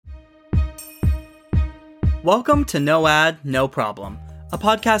Welcome to No Ad, No Problem, a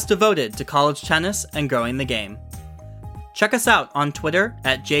podcast devoted to college tennis and growing the game. Check us out on Twitter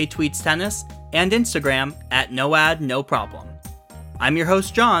at JTweetsTennis and Instagram at NoAdNoProblem. I'm your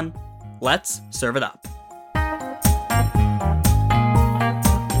host, John. Let's serve it up.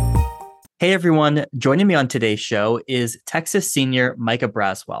 Hey everyone, joining me on today's show is Texas senior Micah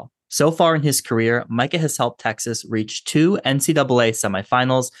Braswell. So far in his career, Micah has helped Texas reach 2 NCAA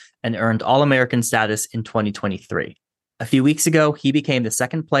semifinals and earned All-American status in 2023. A few weeks ago, he became the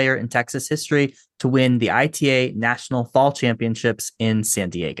second player in Texas history to win the ITA National Fall Championships in San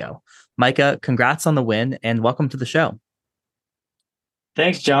Diego. Micah, congrats on the win and welcome to the show.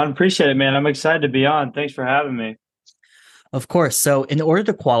 Thanks, John. Appreciate it, man. I'm excited to be on. Thanks for having me. Of course. So in order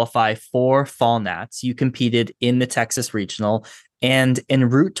to qualify for Fall Nats, you competed in the Texas Regional. And en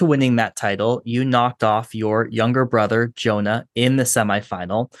route to winning that title, you knocked off your younger brother, Jonah, in the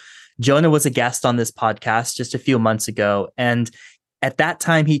semifinal. Jonah was a guest on this podcast just a few months ago. And at that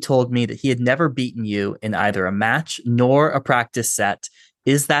time, he told me that he had never beaten you in either a match nor a practice set.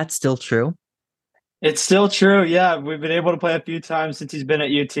 Is that still true? It's still true. Yeah. We've been able to play a few times since he's been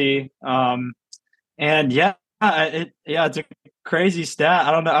at UT. It's a crazy stat.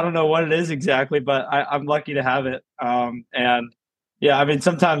 I don't know what it is exactly, but I'm lucky to have it.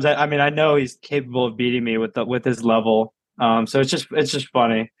 Sometimes I know he's capable of beating me with his level. So it's just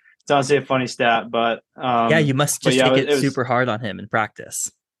funny. It's honestly a funny stat, but you must just take it super hard on him in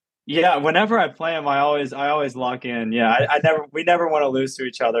practice. Yeah, whenever I play him, I always lock in. Yeah, we never want to lose to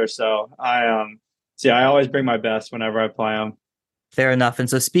each other. So I always bring my best whenever I play him. Fair enough. And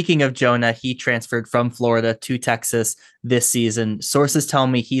so speaking of Jonah, he transferred from Florida to Texas this season. Sources tell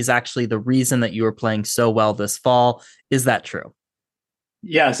me he's actually the reason that you were playing so well this fall. Is that true?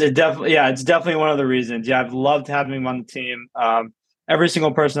 Yes, it's definitely one of the reasons. Yeah, I've loved having him on the team. Every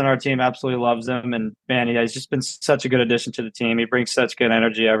single person on our team absolutely loves him. And man, he's just been such a good addition to the team. He brings such good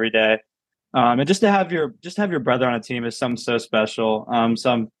energy every day. And just to have your brother on a team is something so special.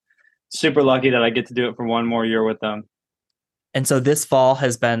 So I'm super lucky that I get to do it for one more year with them. And so this fall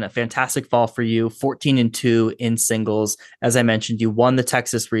has been a fantastic fall for you, 14-2 in singles. As I mentioned, you won the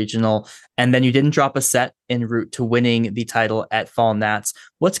Texas Regional, and then you didn't drop a set en route to winning the title at Fall Nats.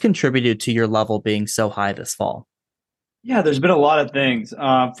 What's contributed to your level being so high this fall? Yeah, there's been a lot of things.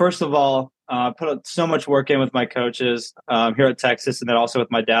 First of all, put so much work in with my coaches here at Texas, and then also with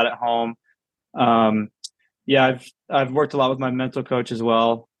my dad at home. I've worked a lot with my mental coach as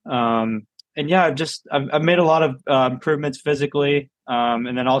well. I've made a lot of improvements physically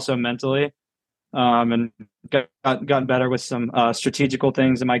and then also mentally, and gotten better with some strategical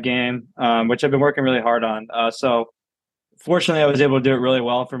things in my game, which I've been working really hard on. So fortunately, I was able to do it really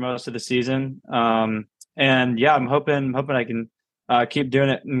well for most of the season. I'm hoping I can keep doing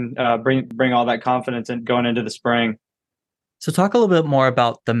it and bring all that confidence and going into the spring. So talk a little bit more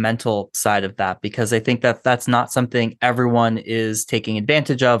about the mental side of that, because I think that that's not something everyone is taking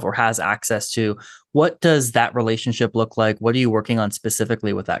advantage of or has access to. What does that relationship look like? What are you working on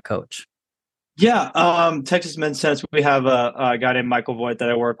specifically with that coach? Yeah, Texas Men's Tennis, we have a guy named Michael Voigt that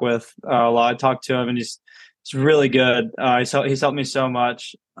I work with a lot. I talk to him, and he's really good. He's helped me so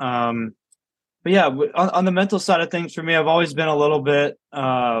much. On the mental side of things, for me, I've always been a little bit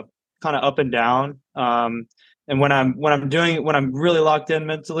kind of up and down. And when I'm really locked in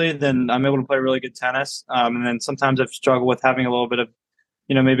mentally, then I'm able to play really good tennis. And then sometimes I've struggled with having a little bit of,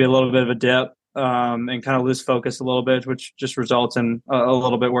 maybe a little bit of a dip and kind of lose focus a little bit, which just results in a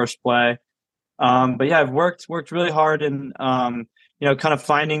little bit worse play. I've worked really hard in, kind of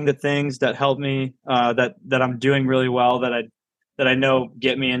finding the things that help me that I'm doing really well that I know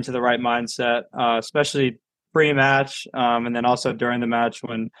get me into the right mindset, especially pre-match, and then also during the match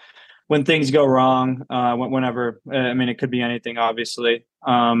when things go wrong, whenever, it could be anything, obviously.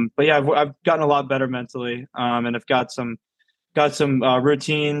 I've gotten a lot better mentally, and I've got some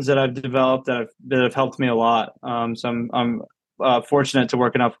routines that I've developed that have helped me a lot. So I'm fortunate to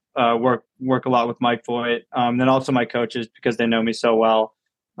work a lot with Mike Voigt, and also my coaches, because they know me so well.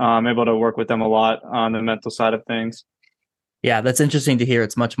 I'm able to work with them a lot on the mental side of things. Yeah, that's interesting to hear.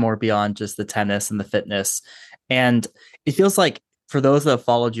 It's much more beyond just the tennis and the fitness. And it feels like for those that have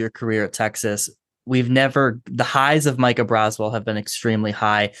followed your career at Texas, the highs of Micah Braswell have been extremely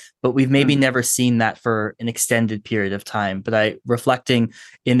high, but we've maybe never seen that for an extended period of time. But reflecting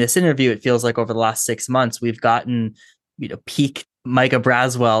in this interview, it feels like over the last 6 months, we've gotten, peak Micah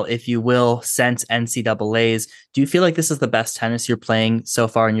Braswell, if you will, since NCAAs. Do you feel like this is the best tennis you're playing so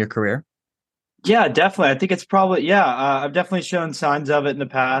far in your career? Yeah, definitely. I think it's probably, I've definitely shown signs of it in the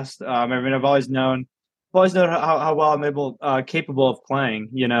past. I've always known how well I'm capable of playing,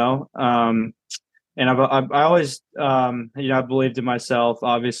 and I always I believed in myself,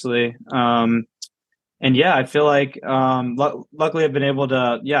 obviously. And yeah, I feel like luckily I've been able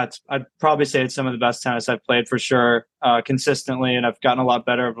to, I'd probably say it's some of the best tennis I've played for sure, consistently, and I've gotten a lot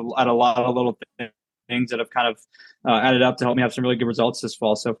better at a lot of little things that have kind of added up to help me have some really good results this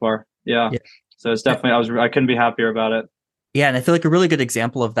fall so far. Yeah, Yeah. so it's definitely I couldn't be happier about it. Yeah, and I feel like a really good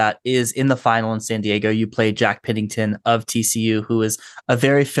example of that is in the final in San Diego. You played Jack Piddington of TCU, who is a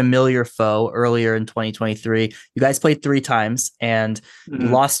very familiar foe earlier in 2023. You guys played 3 times and you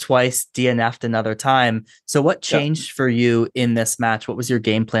Mm-hmm. lost twice, DNF'd another time. So, what Yeah. changed for you in this match? What was your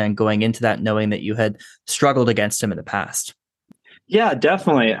game plan going into that, knowing that you had struggled against him in the past? Yeah,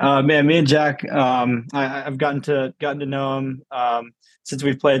 definitely. Man, me and Jack, I've gotten to know him since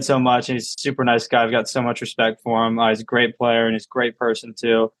we've played so much, and he's a super nice guy. I've got so much respect for him. He's a great player, and he's a great person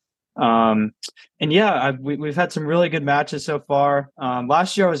too. Um, and yeah, we've had some really good matches so far.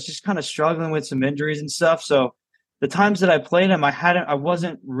 Last year, I was just kind of struggling with some injuries and stuff, so the times that I played him, I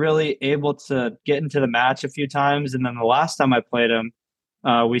wasn't really able to get into the match a few times, and then the last time I played him.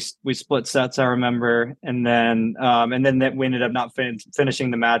 We split sets, I remember, and then that we ended up not finishing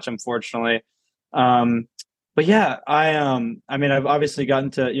the match, unfortunately. Um, but yeah, I mean, I've obviously gotten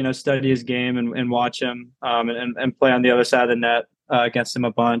to study his game and watch him and play on the other side of the net against him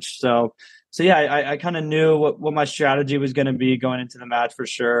a bunch. So yeah, I kind of knew what my strategy was going to be going into the match for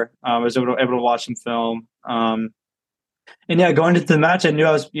sure. I was able to watch him film. And yeah, going into the match, I knew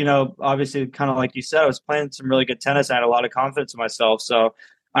I was, obviously kind of like you said, I was playing some really good tennis. I had a lot of confidence in myself. So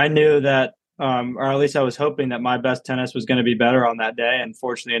I knew that, or at least I was hoping that my best tennis was going to be better on that day. And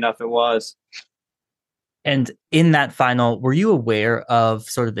fortunately enough, it was. And in that final, were you aware of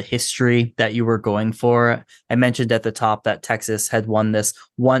sort of the history that you were going for? I mentioned at the top that Texas had won this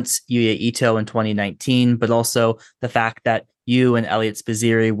once, Yuya Ito in 2019, but also the fact that you and Elliot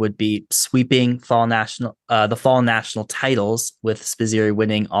Spizzirri would be sweeping the fall national titles with Spizzirri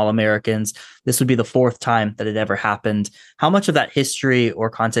winning All Americans. This would be the 4th time that it ever happened. How much of that history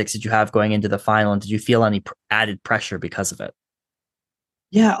or context did you have going into the final, and did you feel any added pressure because of it?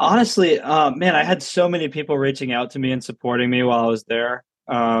 Yeah, honestly, man, I had so many people reaching out to me and supporting me while I was there.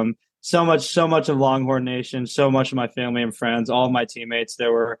 So much of Longhorn Nation, so much of my family and friends, all of my teammates.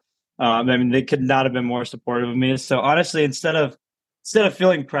 There were, I mean, they could not have been more supportive of me. So honestly, instead of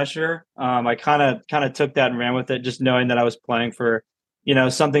feeling pressure, I kind of took that and ran with it, just knowing that I was playing for,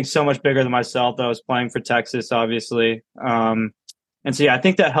 something so much bigger than myself. That I was playing for Texas, obviously. And so, yeah, I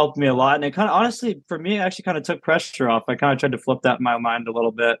think that helped me a lot. And it kind of, honestly, for me, it actually kind of took pressure off. I kind of tried to flip that in my mind a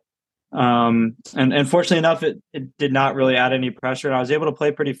little bit. And fortunately enough, it did not really add any pressure. And I was able to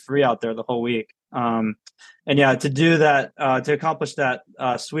play pretty free out there the whole week. And yeah, to do that, to accomplish that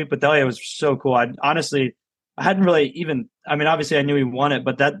sweep with Elliot was so cool. I hadn't really even, I mean, obviously I knew he won it,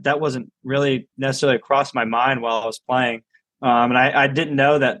 but that wasn't really necessarily across my mind while I was playing. And I didn't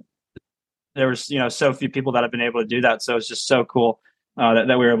know that there was, so few people that have been able to do that. So it's just so cool that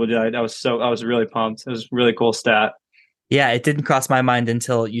we were able to do that. I was really pumped. It was a really cool stat. Yeah, it didn't cross my mind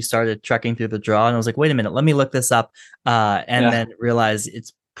until you started trekking through the draw, and I was like, "Wait a minute, let me look this up," and Yeah. then realize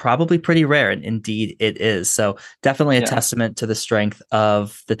it's probably pretty rare, and indeed it is. So definitely a Yeah. testament to the strength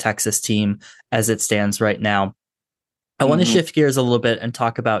of the Texas team as it stands right now. I want to Hmm. shift gears a little bit and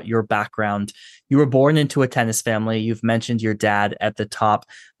talk about your background. You were born into a tennis family. You've mentioned your dad at the top.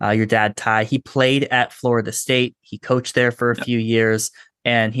 Your dad, Ty, he played at Florida State. He coached there for a Yeah. few years,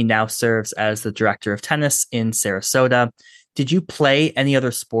 and he now serves as the director of tennis in Sarasota. Did you play any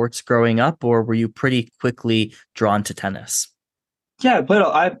other sports growing up, or were you pretty quickly drawn to tennis? Yeah, I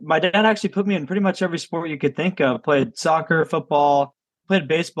played. My dad actually put me in pretty much every sport you could think of. Played soccer, football, played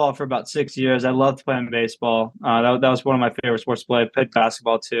baseball for about 6 years. I loved playing baseball. That was one of my favorite sports to play. Played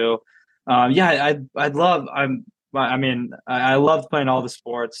basketball too. Yeah, I'd love. I mean, I loved playing all the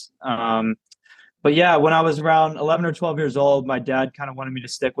sports. But yeah, when I was around 11 or 12 years old, my dad kind of wanted me to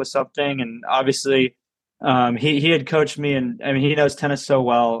stick with something, and obviously, he had coached me, and I mean, he knows tennis so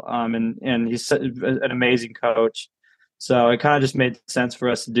well, and he's an amazing coach. So it kind of just made sense for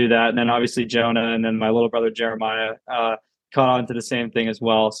us to do that. And then obviously Jonah, and then my little brother Jeremiah caught on to the same thing as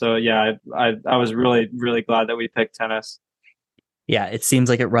well. So yeah, I was really glad that we picked tennis. Yeah, it seems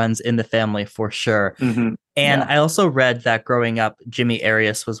like it runs in the family for sure. Hmm. And Yeah. I also read that growing up, Jimmy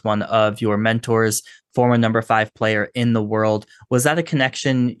Arias was one of your mentors, former number 5 player in the world. Was that a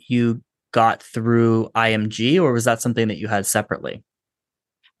connection you got through IMG, or was that something that you had separately?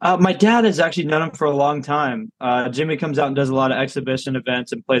 My dad has actually known him for a long time. Jimmy comes out and does a lot of exhibition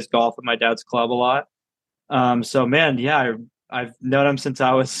events and plays golf at my dad's club a lot. So man, yeah, I've known him since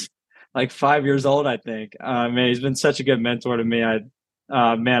I was like 5 years old, I think. Man, he's been such a good mentor to me.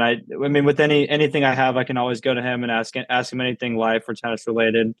 man, I mean, with anything I have, I can always go to him and ask him anything life or tennis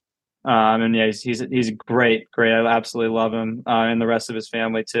related. And yeah, he's great. I absolutely love him, and the rest of his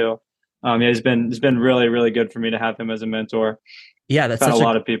family too. Yeah, he's been really really good for me to have him as a mentor. Yeah, that's Found a such a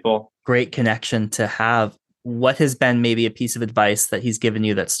lot of people. great connection to have. What has been maybe a piece of advice that he's given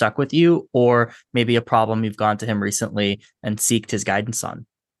you that stuck with you, or maybe a problem you've gone to him recently and seeked his guidance on?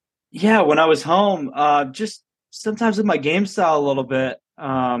 Yeah, when I was home, just sometimes with my game style a little bit,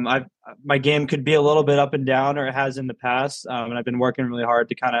 I my game could be a little bit up and down, or it has in the past, and I've been working really hard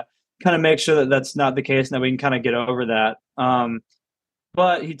to kind of make sure that that's not the case, and that we can kind of get over that.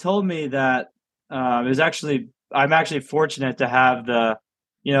 But he told me that it was actually I'm actually fortunate to have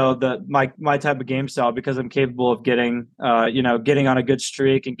my type of game style because I'm capable of getting on a good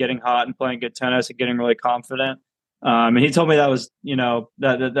streak and getting hot and playing good tennis and getting really confident. And he told me that was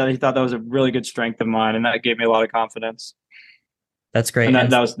that he thought that was a really good strength of mine, and that gave me a lot of confidence. That's great. And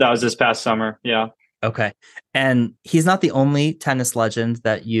And that was this past summer. Yeah. okay. And he's not the only tennis legend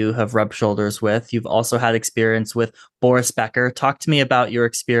that you have rubbed shoulders with. You've also had experience with Boris Becker. Talk to me about your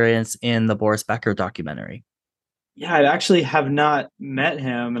experience in the Boris Becker documentary. Yeah, I actually have not met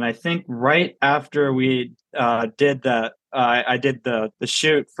him, and I think right after we did I did the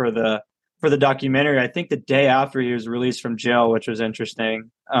shoot for the documentary. I think the day after he was released from jail, which was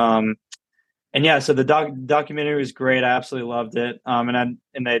interesting. And yeah, so the documentary was great. I absolutely loved it. And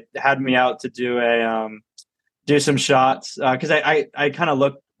they had me out to do some shots because I kind of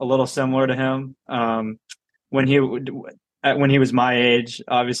look a little similar to him when when he was my age,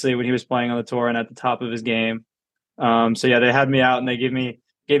 obviously when he was playing on the tour and at the top of his game. So yeah, they had me out and they gave me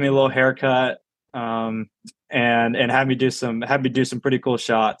a little haircut, and had me do some pretty cool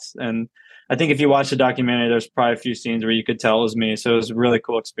shots. And I think if you watch the documentary, there's probably a few scenes where you could tell it was me. So it was a really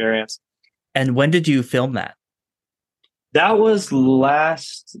cool experience. And when did you film that? That was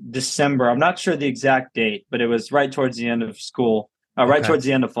last December. I'm not sure the exact date, but it was right towards the end of school, right Okay. towards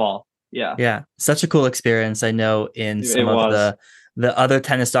the end of fall. Yeah, Yeah, such a cool experience. I know in it some of was. the other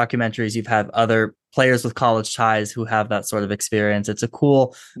tennis documentaries, you've had other players with college ties who have that sort of experience. It's a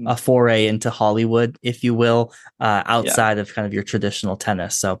cool Mm, foray into Hollywood, if you will, yeah, outside of kind of your traditional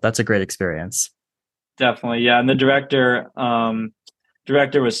tennis. So that's a great experience. definitely. Yeah, and the director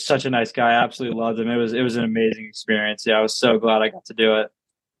was such a nice guy. I absolutely loved him. It was an amazing experience. Yeah, I was so glad I got to do it.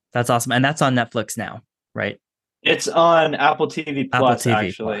 That's awesome, and that's on Netflix now, right? It's on Apple TV Apple Plus, TV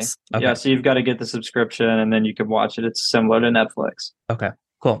actually. Plus. Yeah, Okay, so you've got to get the subscription and then you can watch it. It's similar to Netflix. okay,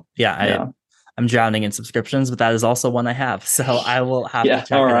 cool. Yeah, Yeah. I'm drowning in subscriptions, but that is also one I have, so I will have to Yeah.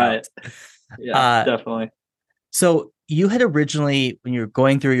 check All it right. out. Yeah, Uh, definitely. So you had originally, when you were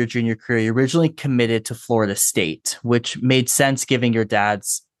going through your junior career, you originally committed to Florida State, which made sense given your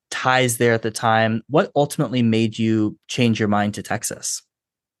dad's ties there at the time. What ultimately made you change your mind to Texas?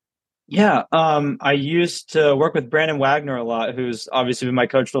 Yeah. I used to work with Brandon Wagner a lot, who's obviously been my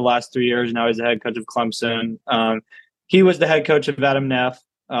coach for the last 3 years. Now he's the head coach of Clemson. He was the head coach of Adam Neff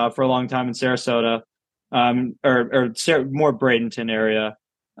for a long time in Sarasota, more Bradenton area.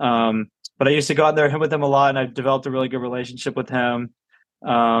 But I used to go out there with him a lot, and I developed a really good relationship with him.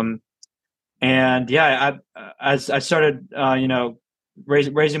 Um, and yeah, as I started,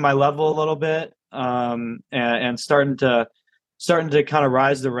 raising my level a little bit, and starting to kind of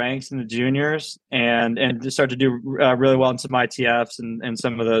rise the ranks in the juniors, and to start to do really well in some ITFs and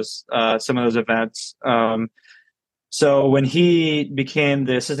some of those events. So when he became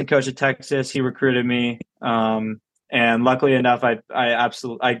the assistant coach at Texas, he recruited me, and luckily enough, I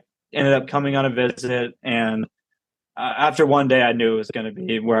ended up coming on a visit, and after one day, I knew it was going to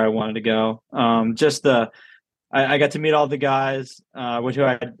be where I wanted to go. I got to meet all the guys, which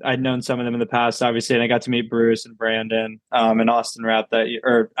I'd known some of them in the past, obviously, and I got to meet Bruce and Brandon, and Austin Rapp that year.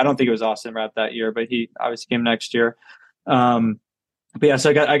 Or I don't think it was Austin Rapp that year, but he obviously came next year. Um, but yeah, so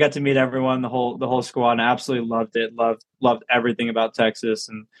I got to meet everyone, the whole squad, and I absolutely loved it. Loved everything about Texas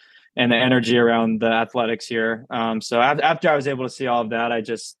and the energy around the athletics here. So after I was able to see all of that, I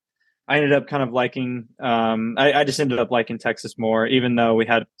ended up kind of liking I just ended up liking Texas more, even though we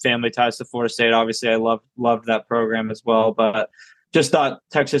had family ties to Florida State. Obviously, I loved that program as well, but just thought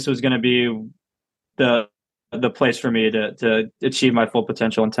Texas was going to be the the place for me to achieve my full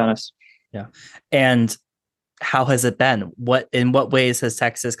potential in tennis. Yeah. And how has it been? In what ways has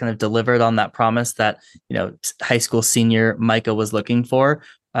Texas kind of delivered on that promise that, high school senior Micah was looking for?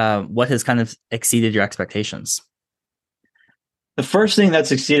 What has kind of exceeded your expectations? The first thing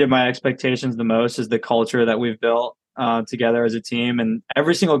that's exceeded my expectations the most is the culture that we've built together as a team, and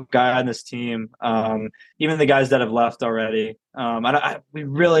every single guy on this team, even the guys that have left already. We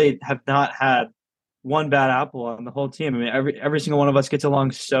really have not had one bad apple on the whole team. I mean, every single one of us gets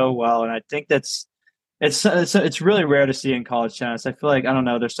along so well, and I think that's it's really rare to see in college tennis. I feel like I don't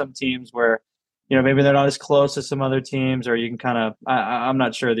know. There's some teams where maybe they're not as close as some other teams, or you can kind of I'm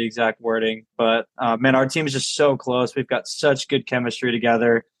not sure the exact wording, but man, our team is just so close. We've got such good chemistry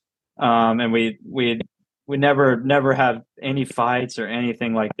together, and we never have any fights or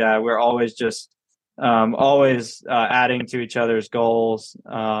anything like that. We're always just always adding to each other's goals,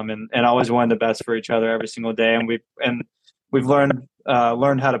 and always wanting the best for each other every single day. And we've learned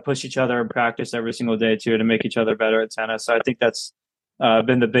how to push each other in practice every single day too, to make each other better at tennis. So I think that's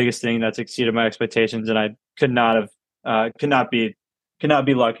been the biggest thing that's exceeded my expectations, and I could not be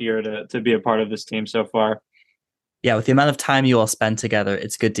luckier to be a part of this team so far. Yeah, with the amount of time you all spend together,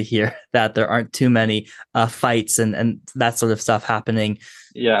 it's good to hear that there aren't too many fights and that sort of stuff happening.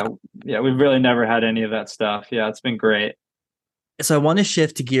 Yeah, yeah, we've really never had any of that stuff. Yeah, it's been great. So I want to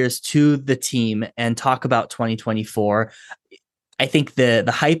shift gears to the team and talk about 2024. I think the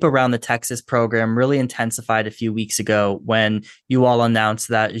hype around the Texas program really intensified a few weeks ago when you all announced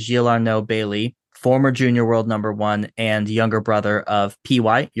that Gilles Arnaud Bailey, former junior world number one and younger brother of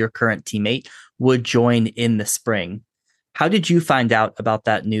PY, your current teammate, would join in the spring. How did you find out about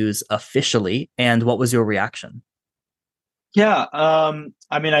that news officially, and what was your reaction? Yeah,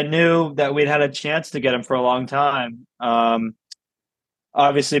 I mean, I knew that we'd had a chance to get him for a long time.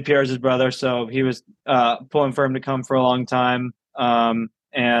 Obviously, Pierre's his brother, so he was pulling for him to come for a long time.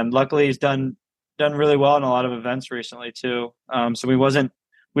 And luckily, he's done really well in a lot of events recently too. So we weren't.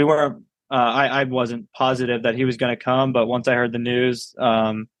 I wasn't positive that he was going to come, but once I heard the news,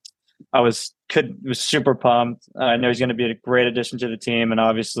 I was super pumped. I know he's going to be a great addition to the team, and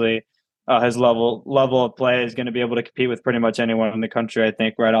obviously, his level of play is going to be able to compete with pretty much anyone in the country. I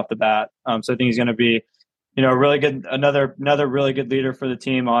think right off the bat. So I think he's going to be, really good, another really good leader for the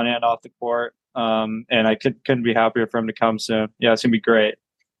team on and off the court. And I couldn't be happier for him to come soon. Yeah, it's gonna be great.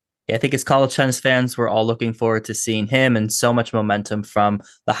 Yeah, I think as college tennis fans, we're all looking forward to seeing him, and so much momentum from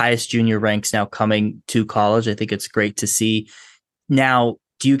the highest junior ranks now coming to college. I think it's great to see. Now,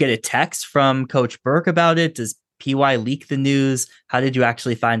 do you get a text from Coach Burke about it? Does PY leak the news? How did you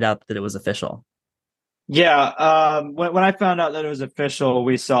actually find out that it was official? Yeah, when I found out that it was official,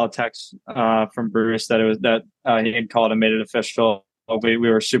 we saw a text from Bruce that he had called and made it official. We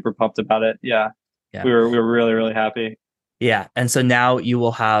were super pumped about it. Yeah, Yeah. we were really really happy. Yeah. And so now you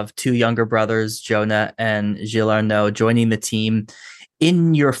will have two younger brothers, Jonah and Gilles Arnaud, joining the team.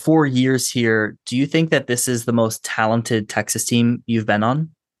 In your 4 years here, do you think that this is the most talented Texas team you've been on?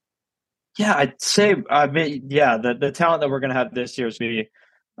 Yeah, I'd say I mean yeah, the talent that we're gonna have this year is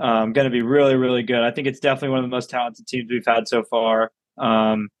going to be really really good. I think it's definitely one of the most talented teams we've had so far.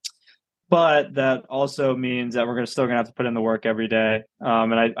 But that also means that we're still gonna have to put in the work every day.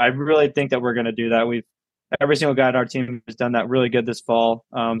 And I really think that we're gonna do that. Every single guy on our team has done that really good this fall.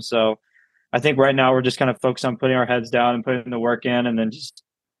 So I think right now we're just kind of focused on putting our heads down and putting the work in, and then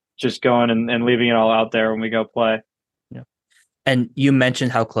just going and leaving it all out there when we go play. Yeah. And you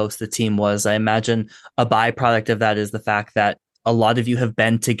mentioned how close the team was. I imagine a byproduct of that is the fact that a lot of you have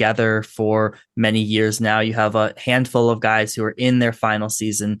been together for many years now. You have a handful of guys who are in their final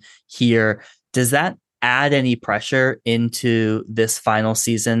season here. Does that add any pressure into this final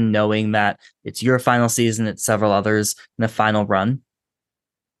season, knowing that it's your final season, it's several others in the final run?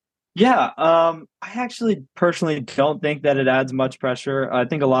 Yeah, I actually personally don't think that it adds much pressure. I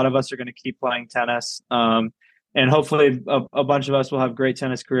think a lot of us are going to keep playing tennis, and hopefully a bunch of us will have great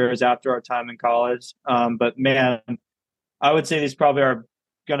tennis careers after our time in college. But man, I would say these probably are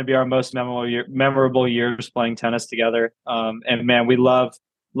going to be our most memorable years playing tennis together. And man, we love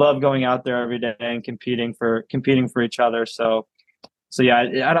going out there every day and competing for each other. So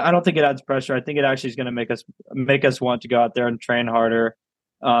yeah, I don't think it adds pressure. I think it actually is going to make us want to go out there and train harder,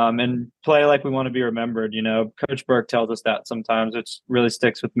 and play like we want to be remembered. Coach Burke tells us that sometimes, which really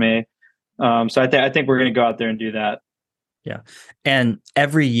sticks with me. So I think we're going to go out there and do that. Yeah. And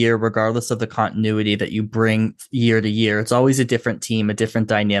every year, regardless of the continuity that you bring year to year, it's always a different team, a different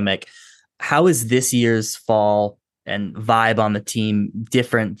dynamic. How is this year's fall and vibe on the team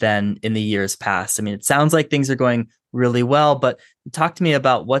different than in the years past? I mean, it sounds like things are going really well, but talk to me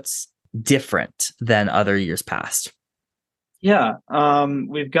about what's different than other years past. Yeah.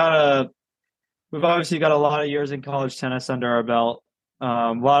 We've obviously got a lot of years in college tennis under our belt.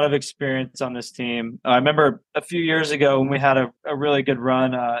 A lot of experience on this team. I remember a few years ago when we had a really good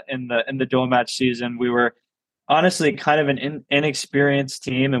run in the dual match season. We were honestly kind of an inexperienced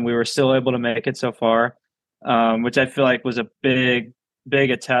team, and we were still able to make it so far, which I feel like was a big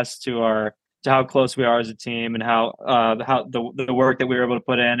attest to how close we are as a team, and how the work that we were able to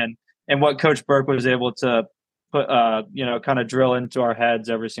put in, and what Coach Burke was able to put, kind of drill into our heads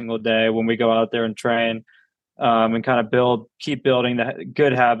every single day when we go out there and train, and kind of keep building the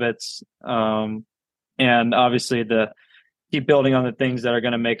good habits, and obviously the keep building on the things that are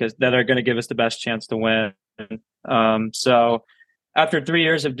going to give us the best chance to win. So after 3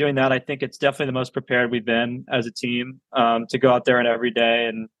 years of doing that, I think it's definitely the most prepared we've been as a team, to go out there and every day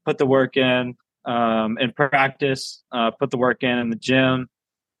and put the work in, and practice, put the work in the gym,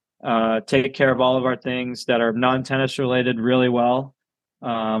 take care of all of our things that are non-tennis related really well.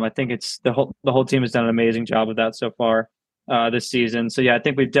 I think it's the whole team has done an amazing job of that so far, this season. So yeah, I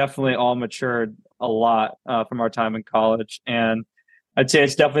think we've definitely all matured a lot, from our time in college, and I'd say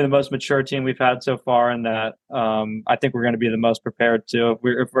it's definitely the most mature team we've had so far, and that, I think we're going to be the most prepared too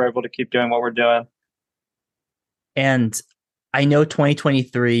if we're able to keep doing what we're doing. And I know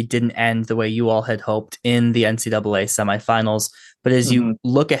 2023 didn't end the way you all had hoped in the NCAA semifinals, but as you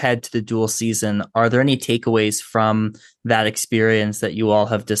look ahead to the dual season, are there any takeaways from that experience that you all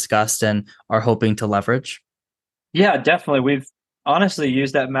have discussed and are hoping to leverage? Yeah, definitely. We've honestly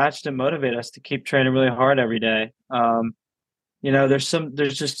used that match to motivate us to keep training really hard every day. There's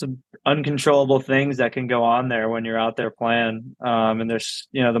just some uncontrollable things that can go on there when you're out there playing. And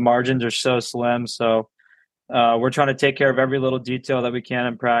the margins are so slim. So, we're trying to take care of every little detail that we can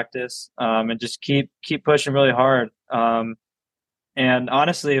in practice, and just keep pushing really hard. And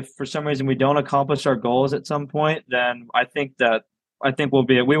honestly, if for some reason we don't accomplish our goals at some point, then I think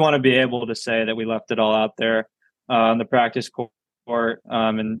we want to be able to say that we left it all out there, on the practice court,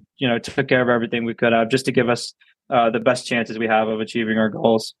 and took care of everything we could have just to give us, the best chances we have of achieving our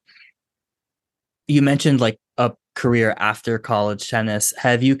goals. You mentioned like a career after college tennis.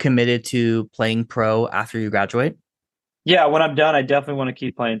 Have you committed to playing pro after you graduate? Yeah, when I'm done, I definitely want to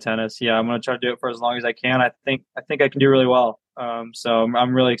keep playing tennis. Yeah, I'm going to try to do it for as long as I can. I think I can do really well. So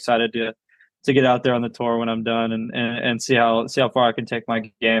I'm really excited to get out there on the tour when I'm done, and see how far I can take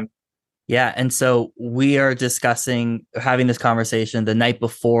my game. Yeah. And so we are having this conversation the night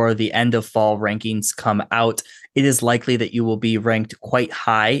before the end of fall rankings come out. It is likely that you will be ranked quite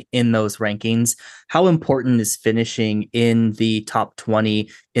high in those rankings. How important is finishing in the top 20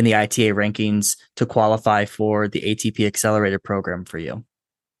 in the ITA rankings to qualify for the ATP Accelerator program for you?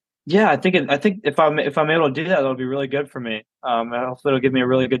 Yeah, I think if I'm able to do that, that'll be really good for me. Hopefully it'll give me a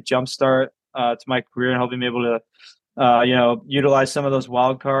really good jump start, to my career, and hopefully be able to, utilize some of those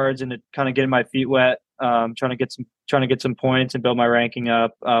wild cards and to kind of get my feet wet, trying to get some points and build my ranking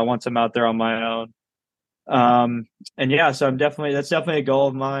up, once I'm out there on my own. And yeah, so that's definitely a goal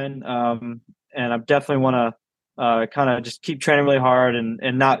of mine. And I definitely want to, kind of just keep training really hard,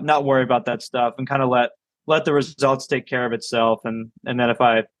 and not worry about that stuff, and kind of let the results take care of itself. And then if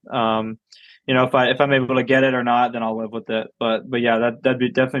I'm able to get it or not, then I'll live with it. But yeah,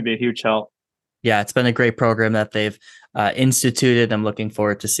 that'd definitely be a huge help. Yeah, it's been a great program that they've instituted. I'm looking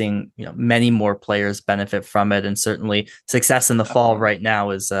forward to seeing many more players benefit from it, and certainly success in the fall right now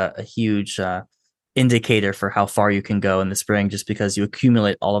is a huge indicator for how far you can go in the spring, just because you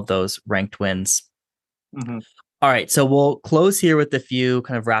accumulate all of those ranked wins. Mm-hmm. All right, so we'll close here with a few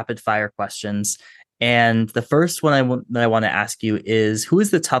kind of rapid fire questions. And the first one that I want to ask you is, who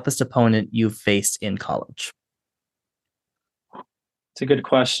is the toughest opponent you've faced in college? It's a good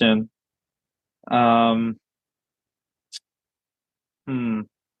question. Hmm.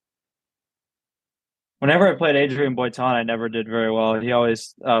 Whenever I played Adrian Boitan, I never did very well. He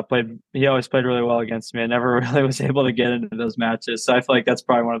always played really well against me. I never really was able to get into those matches. So I feel like that's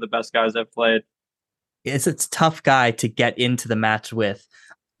probably one of the best guys I've played. It's a tough guy to get into the match with.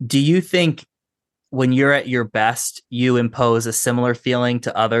 Do you think when you're at your best, you impose a similar feeling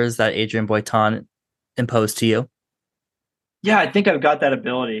to others that Adrian Boitan imposed to you? Yeah, I think I've got that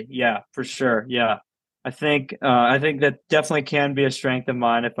ability. Yeah, for sure. Yeah. I think that definitely can be a strength of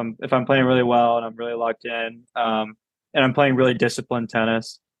mine if I'm playing really well and I'm really locked in, and I'm playing really disciplined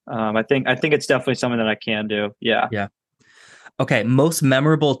tennis. I think it's definitely something that I can do. Yeah. Yeah. Okay. Most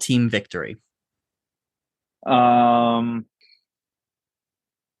memorable team victory. Um,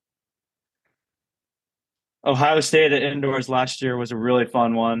 Ohio State at indoors last year was a really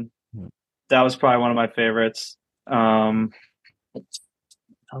fun one. That was probably one of my favorites.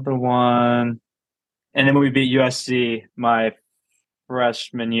 Other one, and then we beat USC my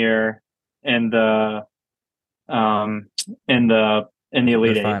freshman year in the um in the The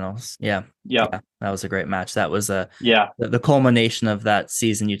Elite Eight. finals. Yeah. Yeah. Yeah. That was a great match. That was Yeah. the culmination of that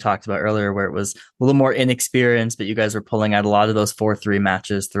season you talked about earlier, where it was a little more inexperienced, but you guys were pulling out a lot of those 4-3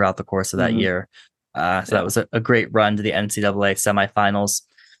 matches throughout the course of that year. So that was a great run to the NCAA semifinals.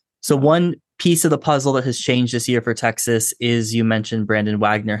 So one piece of the puzzle that has changed this year for Texas is you mentioned Brandon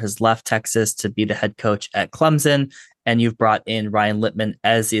Wagner has left Texas to be the head coach at Clemson, and you've brought in Ryan Lippman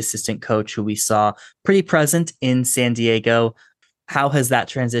as the assistant coach, who we saw pretty present in San Diego. How has that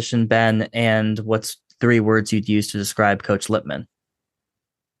transition been, and what's 3 words you'd use to describe Coach Lippman?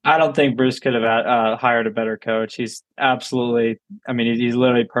 I don't think Bruce could have hired a better coach. He's absolutely, I mean, he's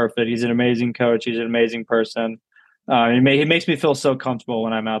literally perfect. He's an amazing coach. He's an amazing person. He makes me feel so comfortable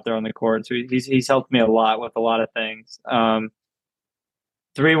when I'm out there on the court. So he's helped me a lot with a lot of things.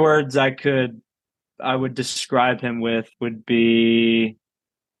 3 words I would describe him with would be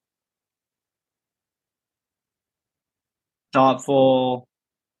thoughtful,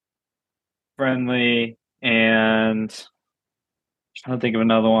 friendly, and I'm trying to think of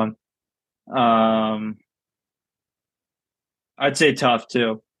another one. I'd say tough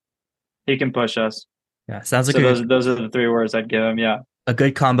too. He can push us. Yeah, sounds like So those are the 3 words I'd give him. Yeah, a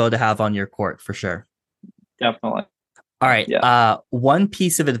good combo to have on your court for sure. definitely. All right. Yeah. One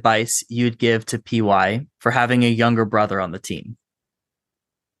piece of advice you'd give to PY for having a younger brother on the team.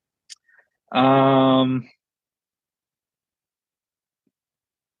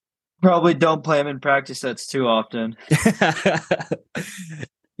 Probably don't play him in practice sets too often.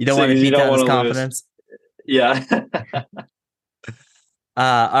 You don't want to beat down his confidence. Yeah.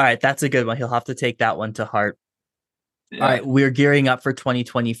 All right, that's a good one. He'll have to take that one to heart. Yeah. All right, we're gearing up for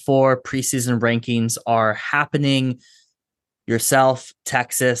 2024. Preseason rankings are happening. Yourself,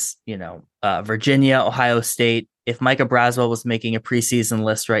 Texas, Virginia, Ohio State. If Micah Braswell was making a preseason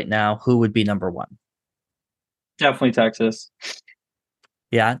list right now, who would be number one? Definitely Texas.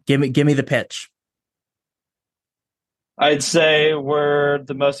 Yeah, give me the pitch. I'd say we're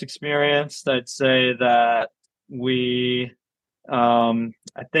the most experienced. I'd say that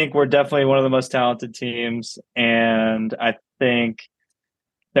I think we're definitely one of the most talented teams, and I think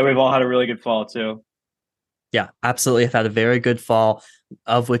that we've all had a really good fall too. Yeah, absolutely. I've had a very good fall,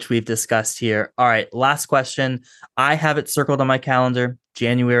 of which we've discussed here. All right, last question. I have it circled on my calendar.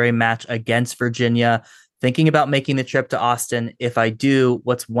 January match against Virginia. Thinking about making the trip to Austin. If I do,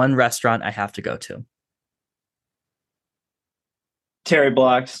 what's one restaurant I have to go to? Terry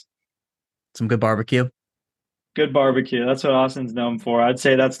Black's. Some good barbecue. Good barbecue. That's what Austin's known for. I'd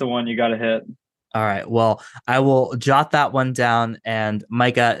say that's the one you got to hit. All right. Well, I will jot that one down. And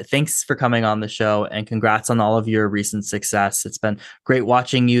Micah, thanks for coming on the show, and congrats on all of your recent success. It's been great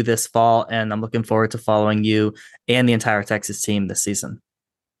watching you this fall, and I'm looking forward to following you and the entire Texas team this season.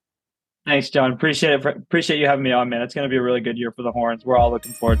 Thanks, John. Appreciate it. Appreciate you having me on, man. It's going to be a really good year for the Horns. We're all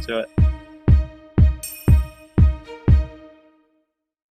looking forward to it.